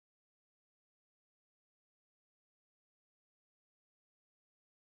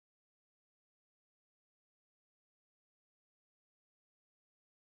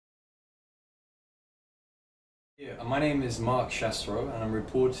Yeah, my name is Mark Shastro and I'm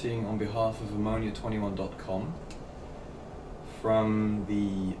reporting on behalf of Ammonia21.com from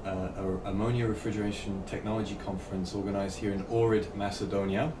the Ammonia Refrigeration Technology Conference organized here in Ohrid,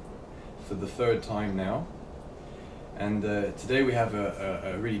 Macedonia for the third time now. And today we have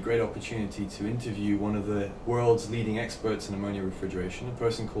a really great opportunity to interview one of the world's leading experts in ammonia refrigeration, a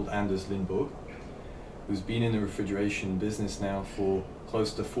person called Lindborg, who's been in the refrigeration business now for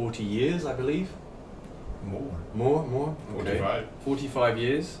close to 40 years, I believe. More? Okay. 45. 45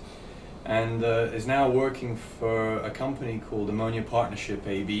 years, and is now working for a company called Ammonia Partnership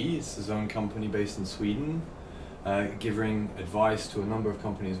AB. It's his own company based in Sweden, giving advice to a number of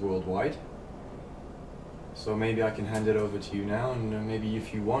companies worldwide. So maybe I can hand it over to you now, and maybe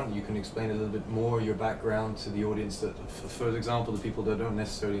if you want, you can explain a little bit more your background to the audience, that, for example, the people that don't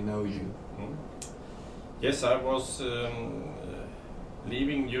necessarily know you. Yes, I was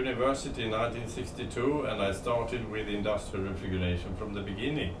leaving university in 1962, and I started with industrial refrigeration from the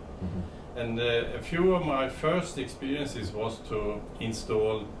beginning. And a few of my first experiences was to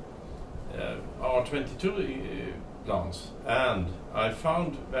install R22 plants, and I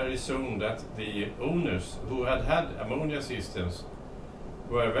found very soon that the owners who had ammonia systems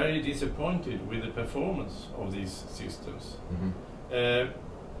were very disappointed with the performance of these systems.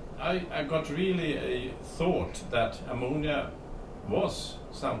 I got really a thought that ammonia was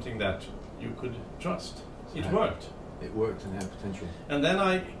something that you could trust. It worked. It worked and had potential. And then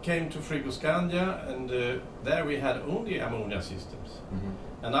I came to Refrigeration, and there we had only ammonia systems.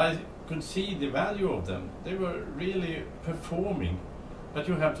 And I could see the value of them. They were really performing, but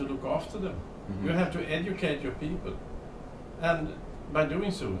you have to look after them. You have to educate your people. And by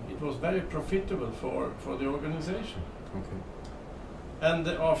doing so, it was very profitable for the organization. And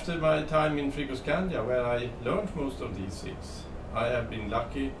after my time in Refrigeration, where I learned most of these things, I have been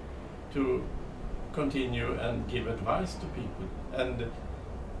lucky to continue and give advice to people, and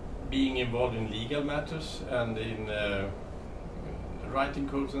being involved in legal matters and in writing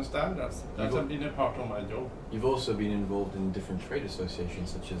codes and standards. That has been a part of my job. You've also been involved in different trade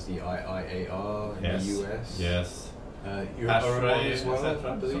associations, such as the IIAR in the US. Yes. Ammonia as well,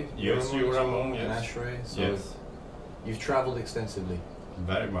 I believe. Yes, Ammonia. And ASHRAE. So yes. You've traveled extensively.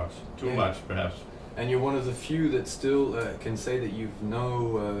 Very much. Too much, perhaps. And you're one of the few that still can say that you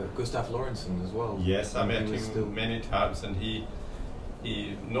know Gustav Lorentzen as well. Yes, I met him many times, and he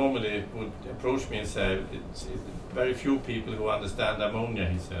normally would approach me and say, it's very few people who understand ammonia,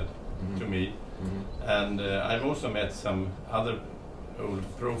 he said to me. And I've also met some other old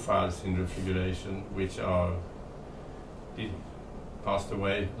profiles in refrigeration which passed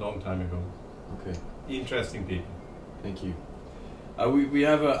away a long time ago. Okay. Interesting people. Thank you. We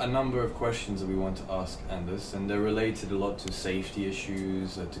have a number of questions that we want to ask Anders, and they're related a lot to safety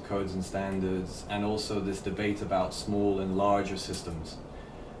issues, to codes and standards, and also this debate about small and larger systems.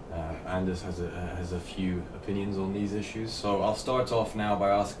 Anders has a few opinions on these issues, so I'll start off now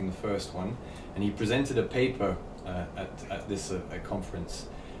by asking the first one. And he presented a paper at this conference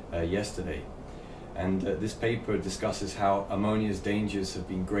yesterday, and this paper discusses how ammonia's dangers have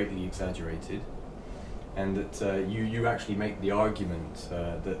been greatly exaggerated. And that you actually make the argument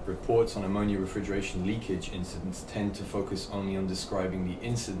that reports on ammonia refrigeration leakage incidents tend to focus only on describing the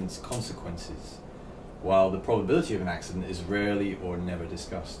incident's consequences, while the probability of an accident is rarely or never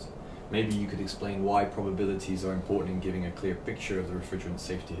discussed. Maybe you could explain why probabilities are important in giving a clear picture of the refrigerant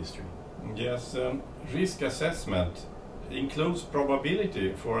safety history. Yes, risk assessment includes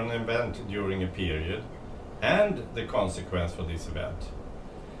probability for an event during a period and the consequence for this event.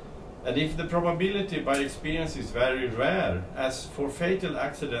 And if the probability by experience is very rare, as for fatal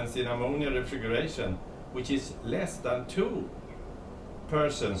accidents in ammonia refrigeration, which is less than 2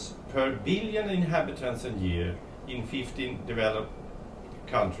 persons per billion inhabitants a year in 15 developed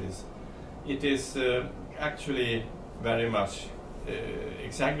countries, it is actually very much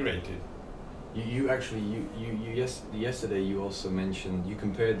exaggerated. Yesterday you also mentioned, you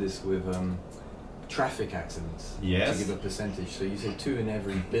compared this with traffic accidents, yes, to give a percentage. So you said 2 in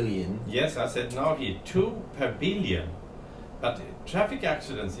every billion. Yes, I said now here 2 per billion. But traffic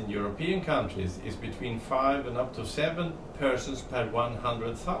accidents in European countries is between 5 and up to 7 persons per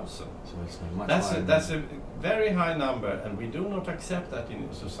 100,000. So it's much higher. That's a very high number, and we do not accept that in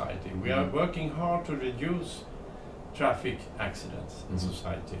society. We are working hard to reduce traffic accidents in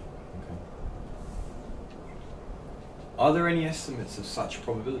society. Okay. Are there any estimates of such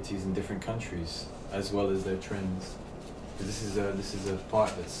probabilities in different countries, as well as their trends? This is a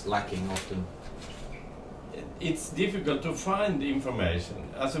part that's lacking often. It's difficult to find the information.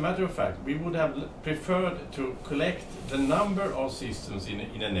 As a matter of fact, we would have preferred to collect the number of systems in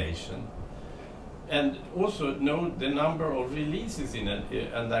a nation and also know the number of releases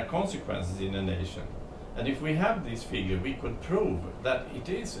and their consequences in a nation. And if we have this figure, we could prove that it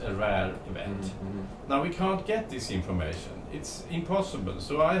is a rare event. Now we can't get this information. It's impossible.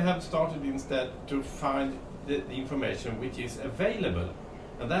 So I have started instead to find the information which is available,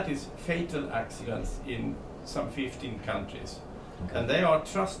 and that is fatal accidents in some 15 countries. Okay. And they are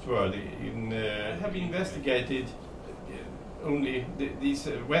trustworthy. Have investigated only these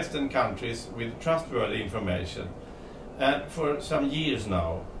Western countries with trustworthy information for some years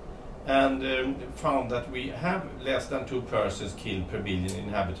now, and found that we have less than 2 persons killed per billion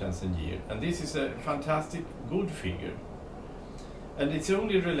inhabitants a year. And this is a fantastic good figure. And it's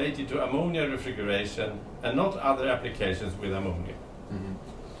only related to ammonia refrigeration and not other applications with ammonia.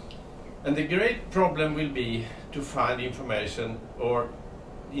 And the great problem will be to find information or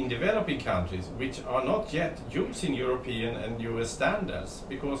in developing countries which are not yet using European and US standards,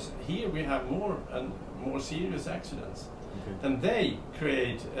 because here we have more and more serious accidents. Okay. And they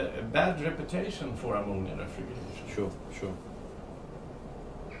create a bad reputation for ammonia refrigeration. Sure.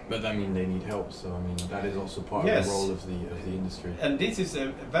 But I mean, they need help, so I mean, that is also part of the role of the industry. And this is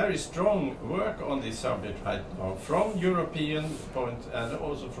a very strong work on this subject right now, from European point and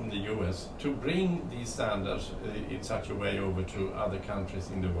also from the US, to bring these standards in such a way over to other countries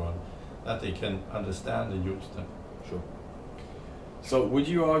in the world that they can understand and use them. Sure. So would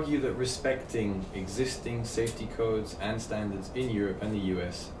you argue that respecting existing safety codes and standards in Europe and the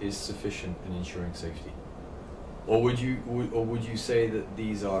US is sufficient in ensuring safety? Or would you say that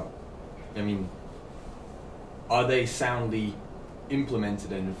these are, I mean, are they soundly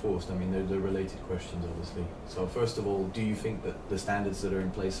implemented and enforced? I mean, they're related questions, obviously. So first of all, do you think that the standards that are in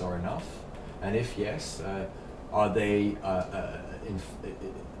place are enough? And if yes, are they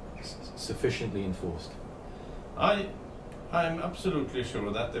sufficiently enforced? I'm absolutely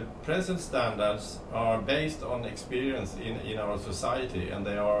sure that the present standards are based on experience in our society, and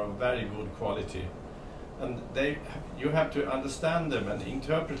they are of very good quality. And you have to understand them and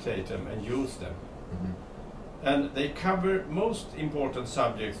interpret them and use them. And they cover most important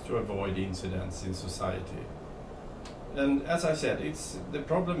subjects to avoid incidents in society. And as I said, the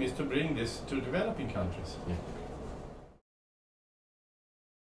problem is to bring this to developing countries. Yeah.